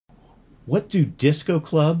What do disco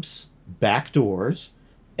clubs, backdoors,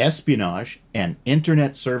 espionage, and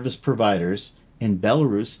internet service providers in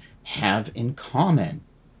Belarus have in common?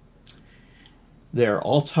 They're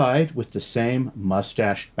all tied with the same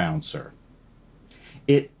mustached bouncer.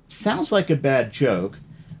 It sounds like a bad joke,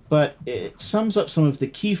 but it sums up some of the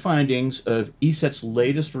key findings of ESET's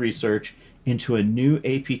latest research into a new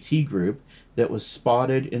APT group that was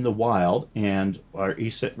spotted in the wild, and our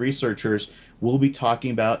ESET researchers will be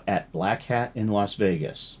talking about at Black Hat in Las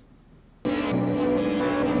Vegas.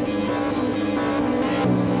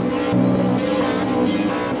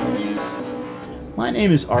 My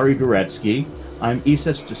name is Ari Goretsky. I'm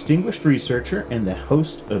ESET's distinguished researcher and the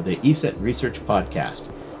host of the ESET Research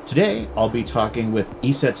Podcast. Today, I'll be talking with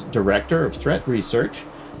ESET's Director of Threat Research,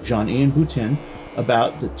 Jean-Ian Boutin,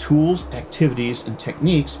 about the tools, activities, and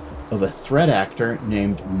techniques of a threat actor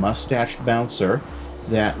named MoustachedBouncer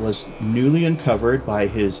that was newly uncovered by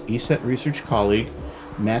his ESET research colleague,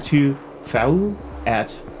 Mathieu Faou,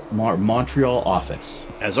 at Montreal office.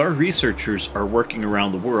 As our researchers are working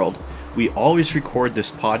around the world, we always record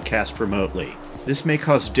this podcast remotely. This may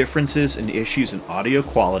cause differences in issues in audio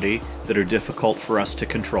quality that are difficult for us to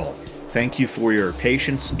control. Thank you for your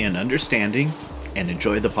patience and understanding, and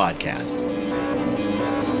enjoy the podcast.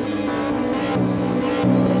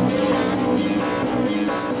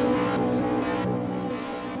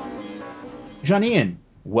 Jean-Ian,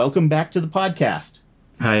 welcome back to the podcast.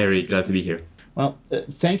 Hi, Ari. Glad to be here. Well,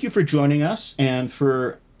 thank you for joining us and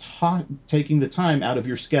for taking the time out of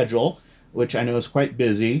your schedule, which I know is quite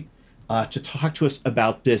busy, to talk to us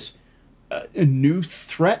about this new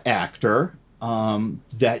threat actor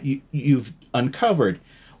that you've uncovered.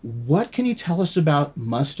 What can you tell us about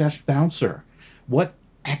MoustachedBouncer? What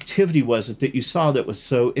activity was it that you saw that was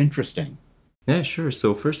so interesting? Yeah, sure.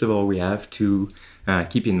 So first of all, we have to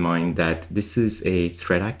keep in mind that this is a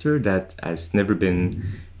threat actor that has never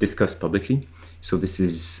been discussed publicly. So this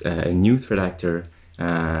is a new threat actor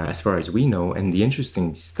as far as we know. And the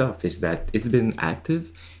interesting stuff is that it's been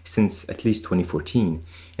active since at least 2014.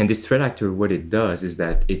 And this threat actor, what it does is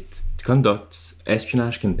that it conducts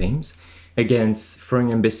espionage campaigns against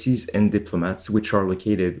foreign embassies and diplomats which are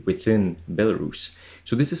located within Belarus.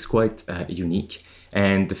 So this is quite unique.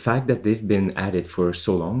 And the fact that they've been at it for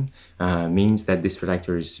so long means that this threat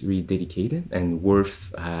actor is really dedicated and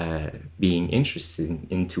worth being interested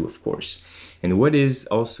into, of course. And what is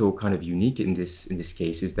also kind of unique in this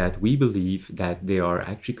case is that we believe that they are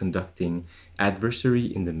actually conducting adversary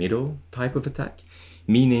in the middle type of attack,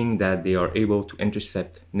 meaning that they are able to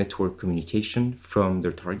intercept network communication from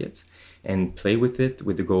their targets and play with it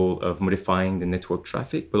with the goal of modifying the network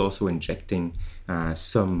traffic, but also injecting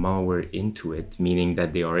some malware into it, meaning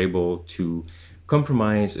that they are able to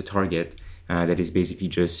compromise a target that is basically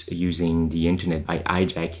just using the internet by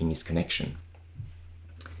hijacking his connection.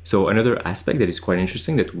 So another aspect that is quite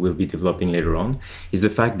interesting that we'll be developing later on is the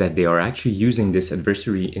fact that they are actually using this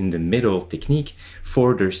adversary in the middle technique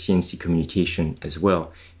for their CNC communication as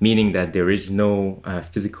well, meaning that there is no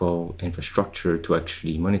physical infrastructure to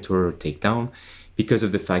actually monitor or take down, because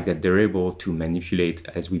of the fact that they're able to manipulate,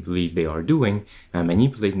 as we believe they are doing,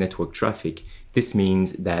 manipulate network traffic. This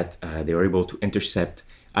means that they are able to intercept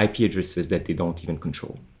IP addresses that they don't even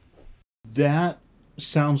control. That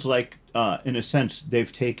sounds like, in a sense,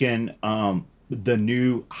 they've taken the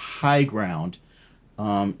new high ground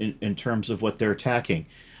in terms of what they're attacking.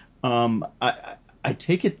 I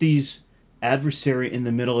take it these adversary in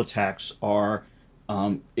the middle attacks are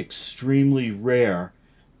extremely rare,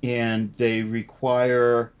 and they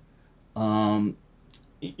require at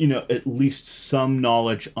least some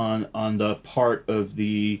knowledge on the part of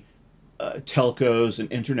the telcos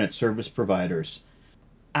and internet service providers.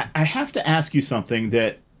 I have to ask you something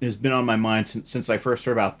that has been on my mind since I first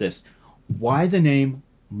heard about this. Why the name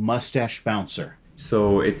MoustachedBouncer?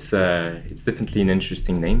 So it's definitely an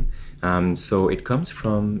interesting name. So it comes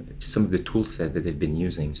from some of the tool set that they've been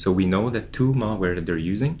using. So we know that two malware that they're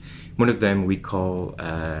using, one of them we call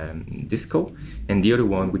Disco, and the other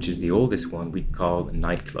one, which is the oldest one, we call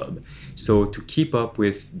Nightclub. So to keep up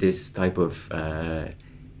with this type of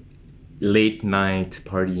late night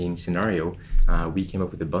partying scenario, we came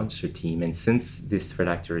up with a Bouncer team. And since this threat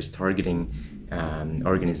actor is targeting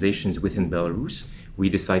organizations within Belarus, we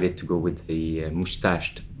decided to go with the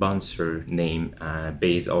MoustachedBouncer name,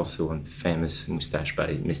 based also on the famous moustache by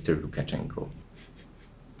Mr. Lukashenko.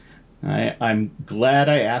 I'm glad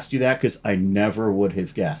I asked you that, because I never would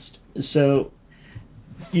have guessed. So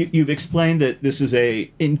you've explained that this is a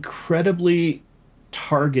incredibly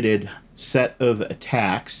targeted set of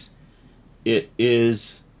attacks. It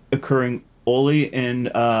is occurring only in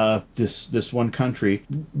this one country.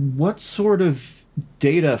 What sort of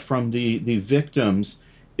data from the victims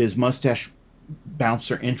is Mustache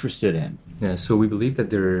Bouncer interested in? Yeah, so we believe that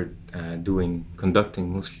they're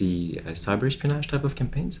conducting mostly cyber espionage type of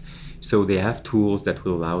campaigns. So they have tools that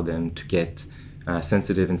will allow them to get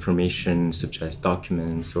sensitive information such as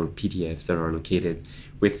documents or PDFs that are located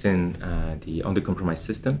within the under compromised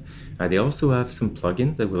system. They also have some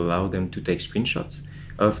plugins that will allow them to take screenshots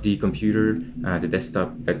of the computer, the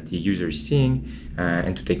desktop that the user is seeing,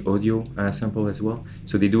 and to take audio sample as well.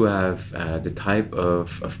 So they do have the type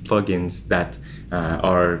of plugins that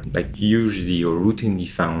are like usually or routinely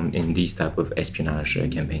found in these type of espionage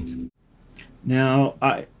campaigns. Now,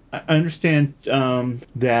 I understand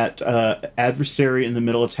that adversary in the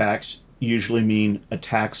middle attacks usually mean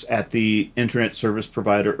attacks at the internet service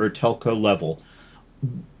provider or telco level.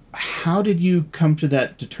 How did you come to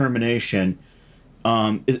that determination?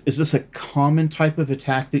 Is this a common type of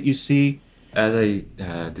attack that you see? As I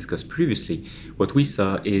discussed previously, what we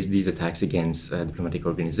saw is these attacks against diplomatic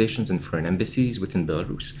organizations and foreign embassies within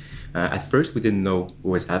Belarus. At first, we didn't know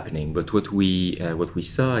what was happening, but what we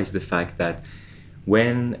saw is the fact that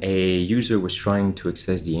when a user was trying to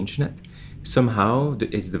access the internet, somehow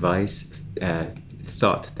its device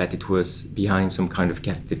thought that it was behind some kind of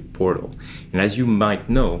captive portal. And as you might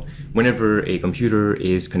know, whenever a computer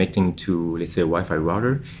is connecting to, let's say, a Wi-Fi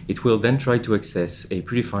router, it will then try to access a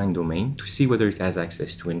predefined domain to see whether it has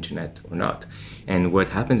access to internet or not. And what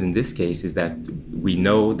happens in this case is that we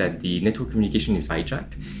know that the network communication is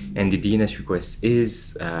hijacked and the DNS request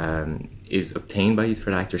is obtained by the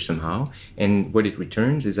threat actor somehow. And what it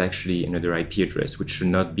returns is actually another IP address, which should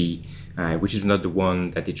not be, which is not the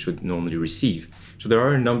one that it should normally receive. So there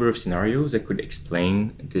are a number of scenarios that could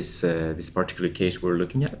explain this particular case we're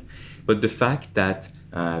looking at. But the fact that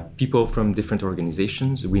people from different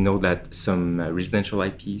organizations, we know that some residential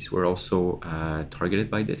IPs were also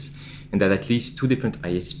targeted by this, and that at least 2 different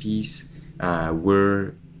ISPs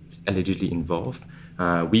were allegedly involved.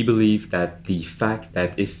 We believe that the fact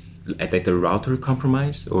that if a router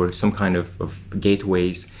compromised or some kind of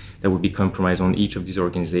gateways that would be compromised on each of these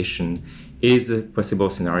organizations is a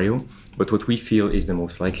possible scenario. But what we feel is the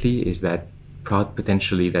most likely is that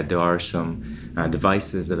potentially that there are some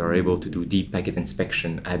devices that are able to do deep packet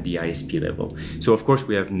inspection at the ISP level. So of course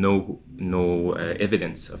we have no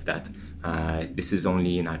evidence of that. This is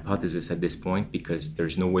only an hypothesis at this point because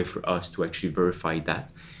there's no way for us to actually verify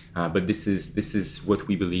that. But this is what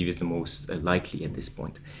we believe is the most likely at this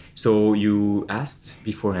point. So you asked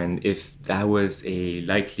beforehand if that was a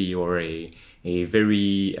likely or a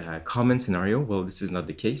very common scenario. Well, this is not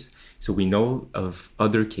the case. So we know of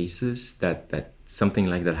other cases that something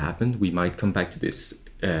like that happened. We might come back to this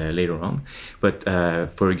later on. But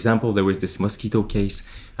for example, there was this mosquito case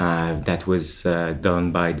that was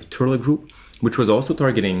done by the Turla Group, which was also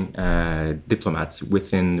targeting diplomats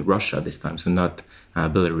within Russia this time. So not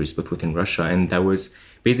Belarus, but within Russia. And that was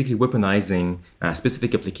basically weaponizing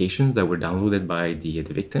specific applications that were downloaded by the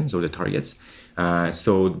victims or the targets.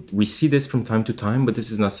 So we see this from time to time, but this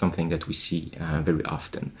is not something that we see very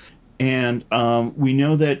often. And we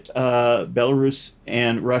know that Belarus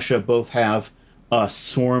and Russia both have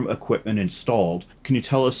SORM equipment installed. Can you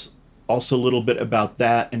tell us also a little bit about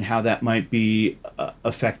that and how that might be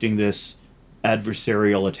affecting this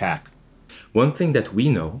adversarial attack? One thing that we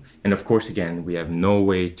know, and of course, again, we have no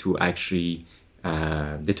way to actually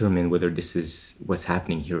determine whether this is what's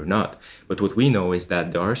happening here or not. But what we know is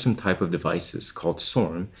that there are some type of devices called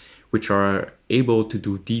SORM, which are able to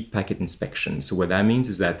do deep packet inspection. So what that means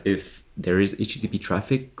is that if there is HTTP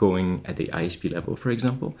traffic going at the ISP level, for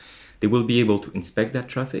example, they will be able to inspect that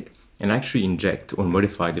traffic and actually inject or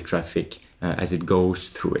modify the traffic as it goes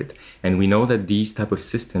through it. And we know that these type of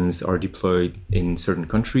systems are deployed in certain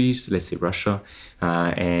countries, let's say Russia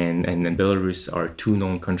and Belarus are 2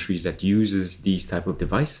 known countries that uses these type of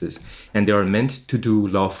devices. And they are meant to do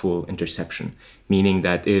lawful interception, meaning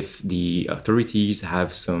that if the authorities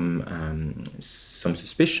have some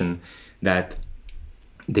suspicion that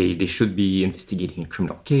they should be investigating a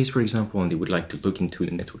criminal case, for example, and they would like to look into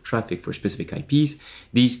the network traffic for specific IPs,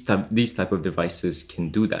 these type of devices can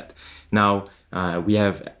do that. Now, we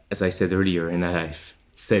have, as I said earlier, and I've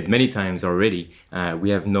said many times already, we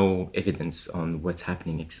have no evidence on what's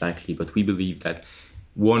happening exactly, but we believe that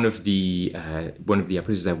one of the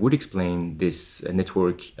hypotheses that would explain this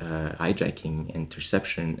network hijacking,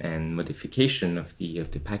 interception, and modification of the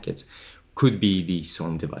packets could be the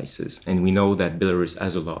SORM devices. And we know that Belarus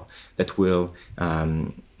has a law that will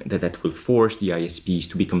force the ISPs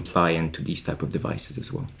to be compliant to these type of devices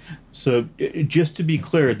as well. So just to be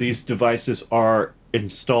clear, these devices are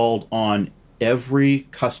installed on every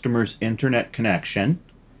customer's internet connection.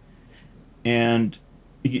 And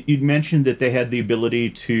you'd mentioned that they had the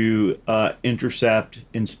ability to intercept,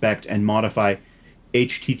 inspect, and modify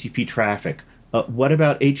HTTP traffic. What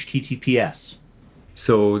about HTTPS?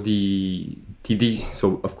 So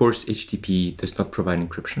so of course HTTP does not provide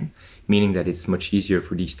encryption, meaning that it's much easier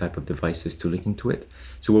for these type of devices to link into it.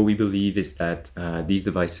 So what we believe is that these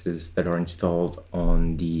devices that are installed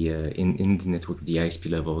on the in the network at the ISP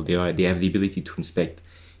level, they have the ability to inspect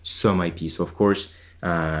some IP. So of course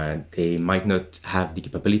they might not have the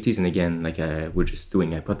capabilities, and again, like we're just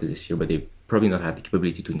doing a hypothesis here, but they probably not have the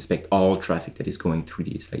capability to inspect all traffic that is going through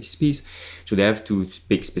these ISPs. So they have to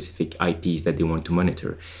pick specific IPs that they want to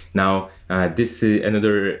monitor. Now, this is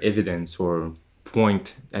another evidence or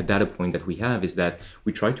data point that we have is that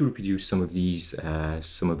we try to reproduce some of these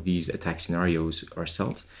attack scenarios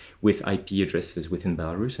ourselves with IP addresses within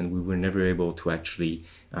Belarus, and we were never able to actually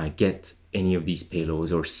get any of these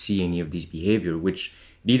payloads or see any of these behavior, which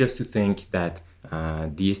lead us to think that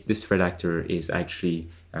this threat actor is actually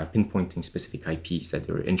pinpointing specific IPs that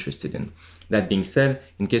they're interested in. That being said,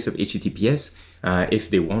 in case of HTTPS, if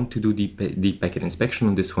they want to do deep packet inspection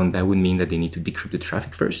on this one, that would mean that they need to decrypt the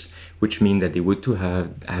traffic first, which means that they would to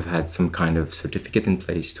have had some kind of certificate in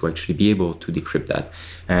place to actually be able to decrypt that.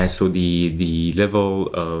 So the level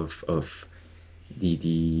of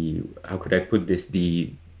the how could I put this,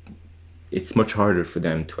 it's much harder for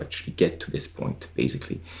them to actually get to this point,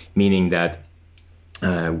 basically, meaning that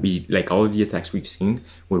we, like all of the attacks we've seen,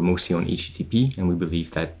 were mostly on HTTP, and we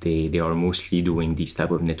believe that they are mostly doing these type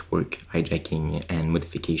of network hijacking and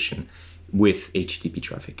modification with HTTP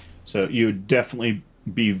traffic. So you would definitely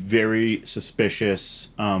be very suspicious,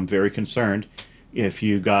 very concerned if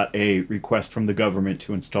you got a request from the government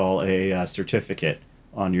to install a certificate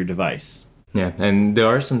on your device. Yeah, and there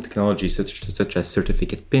are some technologies such as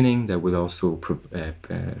certificate pinning that would also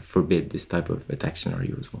forbid this type of attack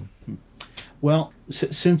scenario as well. Well,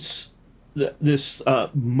 since this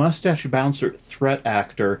MoustachedBouncer threat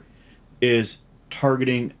actor is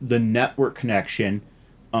targeting the network connection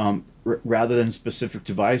rather than specific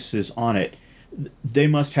devices on it, they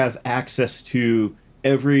must have access to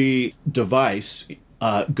every device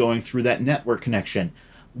going through that network connection.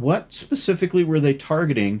 What specifically were they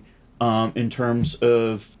targeting in terms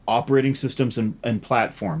of operating systems and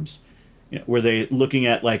platforms? Were they looking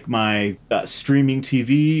at like my streaming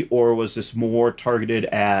TV, or was this more targeted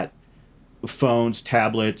at phones,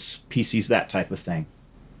 tablets, PCs, that type of thing?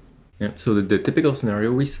 Yeah. So the typical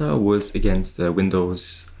scenario we saw was against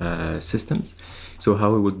Windows systems. So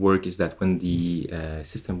how it would work is that when the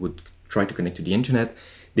system would try to connect to the internet,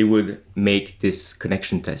 they would make this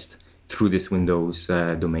connection test through this Windows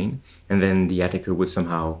domain, and then the attacker would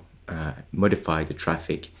somehow modify the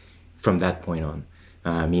traffic from that point on.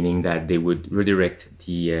 Meaning that they would redirect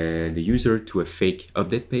the user to a fake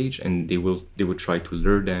update page, and they would try to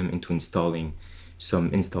lure them into installing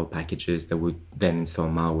some install packages that would then install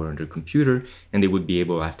malware on their computer, and they would be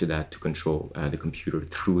able after that to control the computer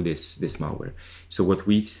through this malware. So what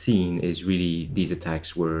we've seen is really these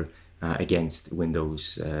attacks were against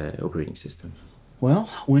Windows operating system. Well,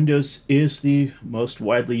 Windows is the most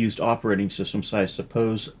widely used operating system, so I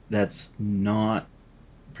suppose that's not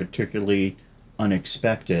particularly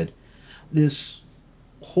unexpected. This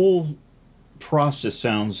whole process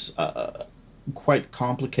sounds quite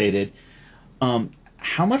complicated.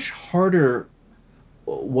 How much harder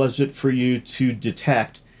was it for you to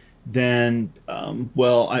detect than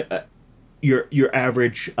your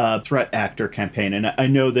average threat actor campaign? And I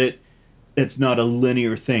know that it's not a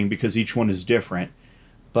linear thing because each one is different.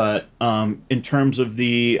 But in terms of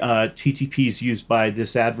the TTPs used by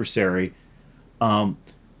this adversary,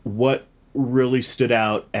 what really stood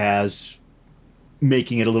out as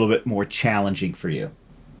making it a little bit more challenging for you?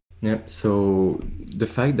 Yeah, so the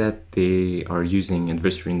fact that they are using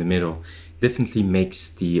adversary in the middle definitely makes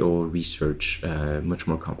the whole research much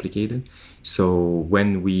more complicated. So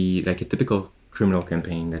when we, like a typical criminal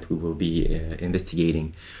campaign that we will be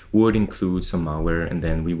investigating would include some malware, and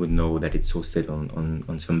then we would know that it's hosted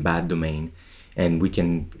on some bad domain, and we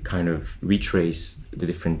can kind of retrace the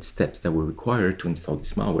different steps that were required to install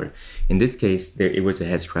this malware. In this case, it was a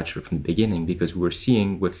head scratcher from the beginning because we were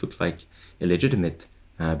seeing what looked like a legitimate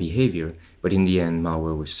behavior, but in the end,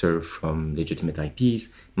 malware was served from legitimate IPs,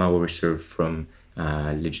 malware was served from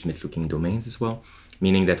legitimate looking domains as well,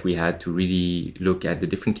 meaning that we had to really look at the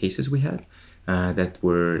different cases we had that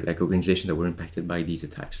were like organizations that were impacted by these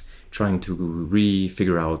attacks, trying to really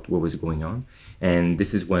figure out what was going on. And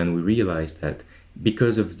this is when we realized that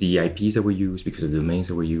because of the IPs that were used, because of the domains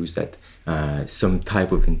that were used, that some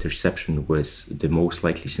type of interception was the most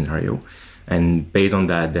likely scenario. And based on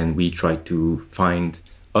that, then we tried to find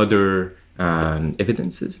other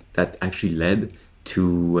evidences that actually led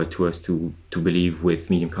to us to believe with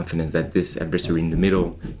medium confidence that this adversary in the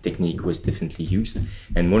middle technique was definitely used.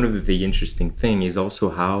 And one of the interesting thing is also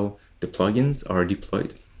how the plugins are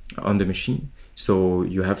deployed on the machine. So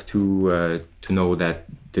you have to know that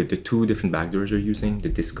the two different backdoors are using, the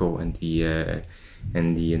disco and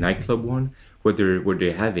the nightclub one. What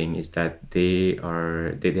they're having is that they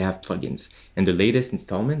have plugins, and the latest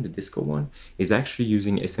installment, the disco one, is actually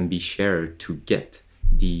using SMB share to get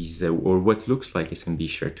these or what looks like SMB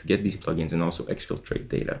share to get these plugins and also exfiltrate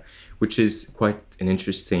data, which is quite an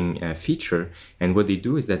interesting feature. And what they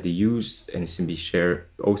do is that they use an SMB share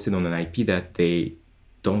hosted on an IP that they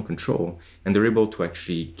don't control, and they're able to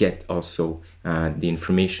actually get also the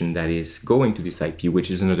information that is going to this IP,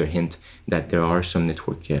 which is another hint that there are some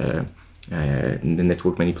network the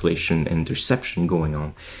network manipulation and interception going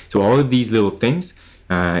on. So all of these little things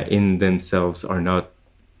in themselves are not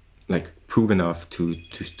like proof enough to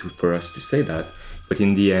for us to say that, but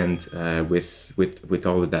in the end, with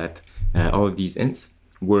all of that, all of these hints,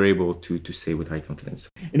 we're able to say with high confidence.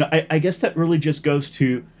 I guess that really just goes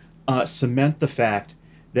to cement the fact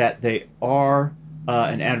that they are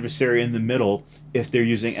an adversary in the middle if they're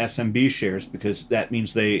using SMB shares, because that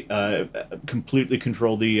means they completely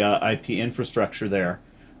control the IP infrastructure there,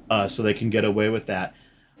 so they can get away with that.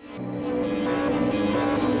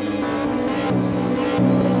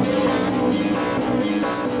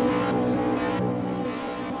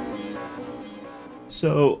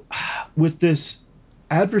 So with this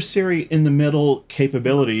adversary in the middle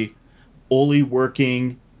capability only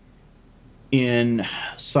working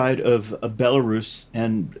inside of Belarus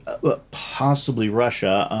and possibly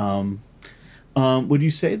Russia, would you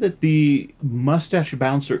say that the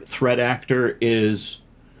MoustachedBouncer threat actor is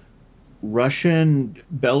Russian,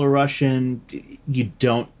 Belarusian? You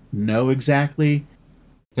don't know exactly?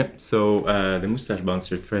 Yep. So the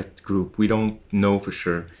MoustachedBouncer threat group, we don't know for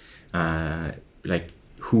sure like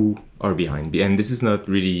who are behind. And this is not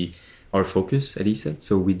really our focus at ESET.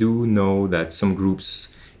 So we do know that some groups'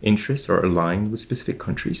 interests are aligned with specific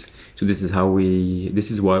countries. So this is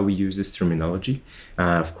why we use this terminology.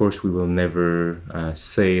 Of course, we will never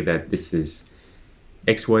say that this is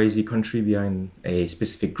XYZ country behind a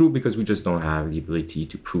specific group, because we just don't have the ability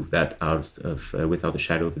to prove that out of without a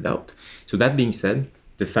shadow of a doubt. So that being said,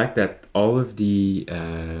 the fact that all of the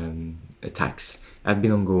attacks have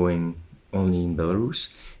been ongoing only in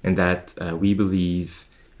Belarus, and that we believe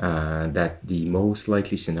that the most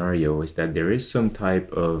likely scenario is that there is some type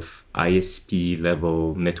of ISP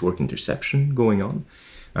level network interception going on.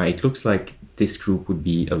 It looks like this group would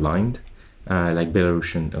be aligned, like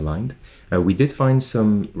Belarusian aligned. We did find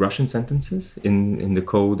some Russian sentences in the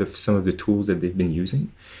code of some of the tools that they've been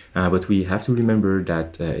using, but we have to remember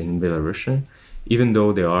that in Belarusian, even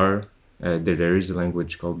though there is a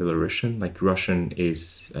language called Belarusian, like Russian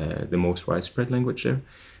is the most widespread language there.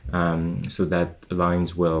 So that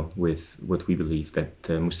aligns well with what we believe, that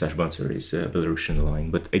MoustachedBouncer is Belarusian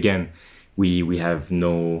aligned. But again, we have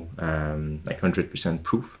no like 100%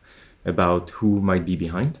 proof about who might be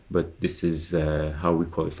behind, but this is how we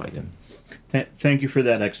qualify them. Thank you for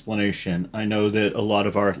that explanation. I know that a lot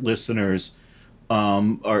of our listeners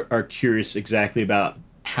are curious exactly about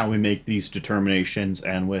how we make these determinations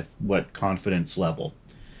and with what confidence level.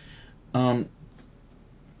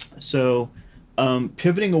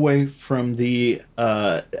 Pivoting away from the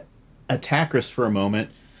attackers for a moment,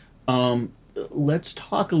 let's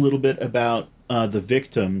talk a little bit about the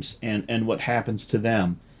victims and what happens to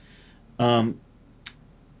them.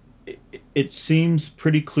 It seems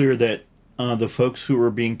pretty clear that the folks who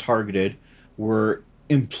were being targeted were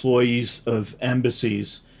employees of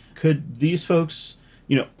embassies. Could these folks,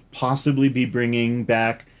 possibly be bringing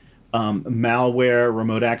back malware,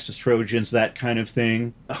 remote access trojans, that kind of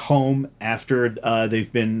thing, home after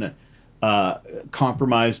they've been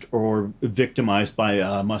compromised or victimized by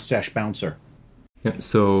MoustachedBouncer? Yeah,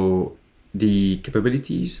 so the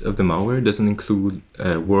capabilities of the malware doesn't include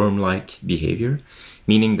worm-like behavior,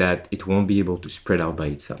 meaning that it won't be able to spread out by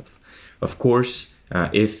itself. Of course,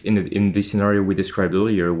 if in the scenario we described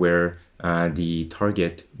earlier, where the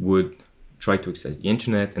target would try to access the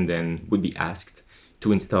internet and then would be asked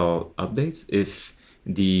to install updates, if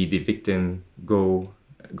the victim go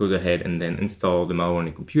goes ahead and then install the malware on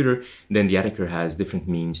a computer, then the attacker has different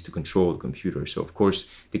means to control the computer. So of course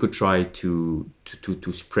they could try to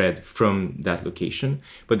spread from that location,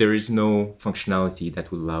 but there is no functionality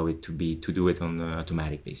that will allow it to do it on an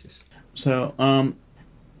automatic basis. So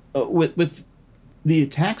with the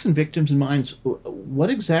attacks and victims in mind, what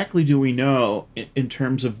exactly do we know in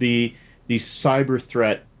terms of the cyber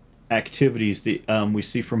threat activities that we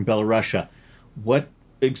see from Belarusia? What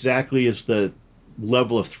exactly is the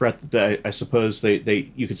level of threat that I suppose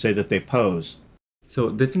you could say that they pose?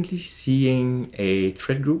 So definitely seeing a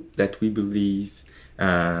threat group that we believe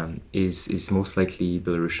is most likely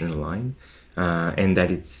Belarusian aligned, and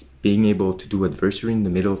that it's being able to do adversary in the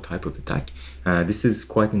middle type of attack. This is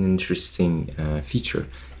quite an interesting feature.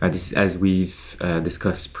 This, as we've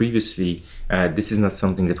discussed previously, this is not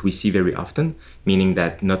something that we see very often, meaning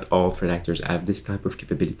that not all threat actors have this type of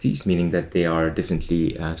capabilities, meaning that they are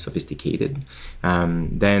definitely sophisticated.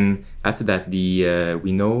 Then after that,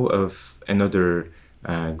 we know of another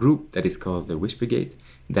group that is called the Whisper Gate,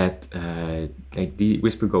 that like the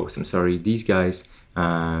Whisper Ghosts, these guys,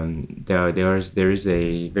 there is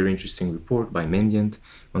a very interesting report by Mendiant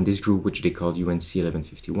on this group, which they called UNC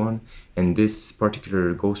 1151, and this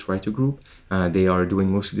particular ghostwriter group, they are doing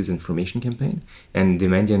mostly this information campaign, and the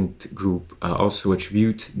Mendiant group also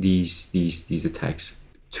attribute these attacks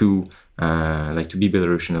to be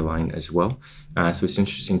Belarusian aligned as well. So it's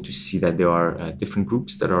interesting to see that there are different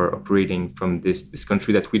groups that are operating from this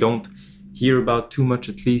country that we don't hear about too much,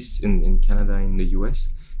 at least in Canada and the US.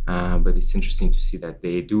 But it's interesting to see that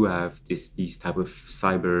they do have these type of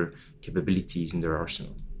cyber capabilities in their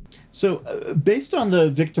arsenal. So, based on the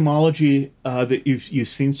victimology that you've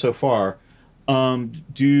seen so far,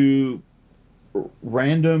 do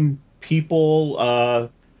random people,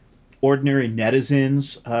 ordinary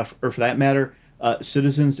netizens, or for that matter,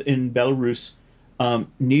 citizens in Belarus,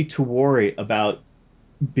 need to worry about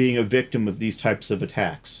being a victim of these types of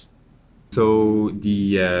attacks? So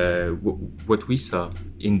what we saw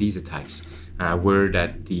in these attacks were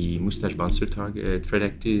that the MoustachedBouncer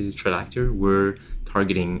threat actor were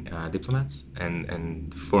targeting diplomats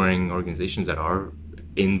and foreign organizations that are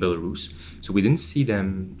in Belarus. So we didn't see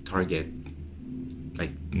them target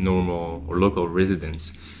like normal or local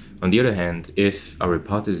residents. On the other hand, if our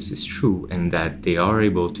hypothesis is true and that they are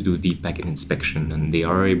able to do deep packet inspection and they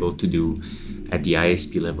are able to do at the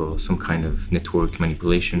ISP level some kind of network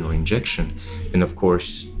manipulation or injection, then of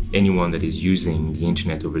course anyone that is using the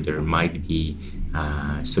internet over there might be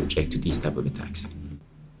subject to these type of attacks.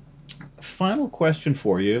 Final question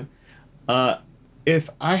for you.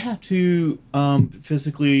 If I had to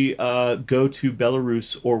physically go to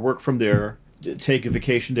Belarus or work from there, take a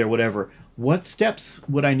vacation there, whatever, what steps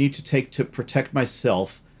would I need to take to protect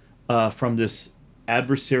myself from this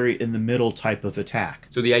adversary in the middle type of attack?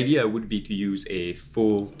 So the idea would be to use a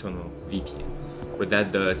full tunnel VPN. What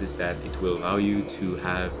that does is that it will allow you to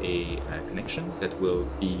have a connection that will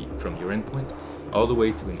be from your endpoint all the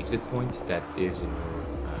way to an exit point that is in your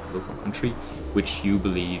local country, which you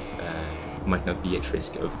believe might not be at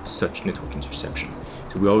risk of such network interception.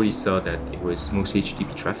 So we already saw that it was mostly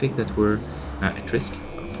HTTP traffic that were at risk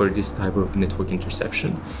for this type of network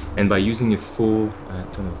interception, and by using a full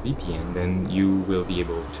tunnel VPN, then you will be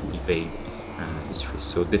able to evade this risk.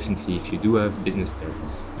 So definitely, if you do have business there,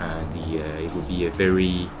 it would be a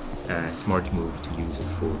very smart move to use a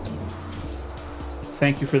full tunnel.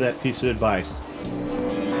 Thank you for that piece of advice.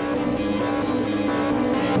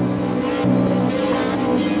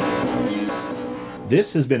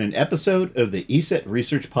 This has been an episode of the ESET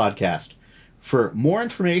Research Podcast. For more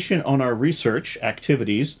information on our research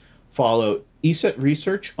activities, follow ESET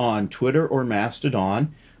Research on Twitter or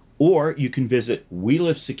Mastodon, or you can visit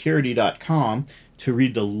WeLiveSecurity.com to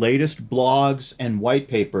read the latest blogs and white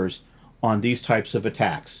papers on these types of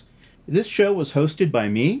attacks. This show was hosted by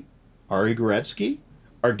me, Ari Goretsky.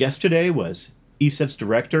 Our guest today was ESET's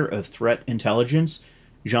Director of Threat Intelligence,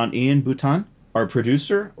 Jean-Ian Boutin. Our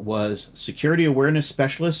producer was Security Awareness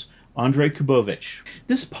Specialist Andrei Kubovich.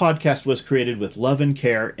 This podcast was created with love and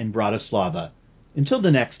care in Bratislava. Until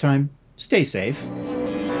the next time, stay safe.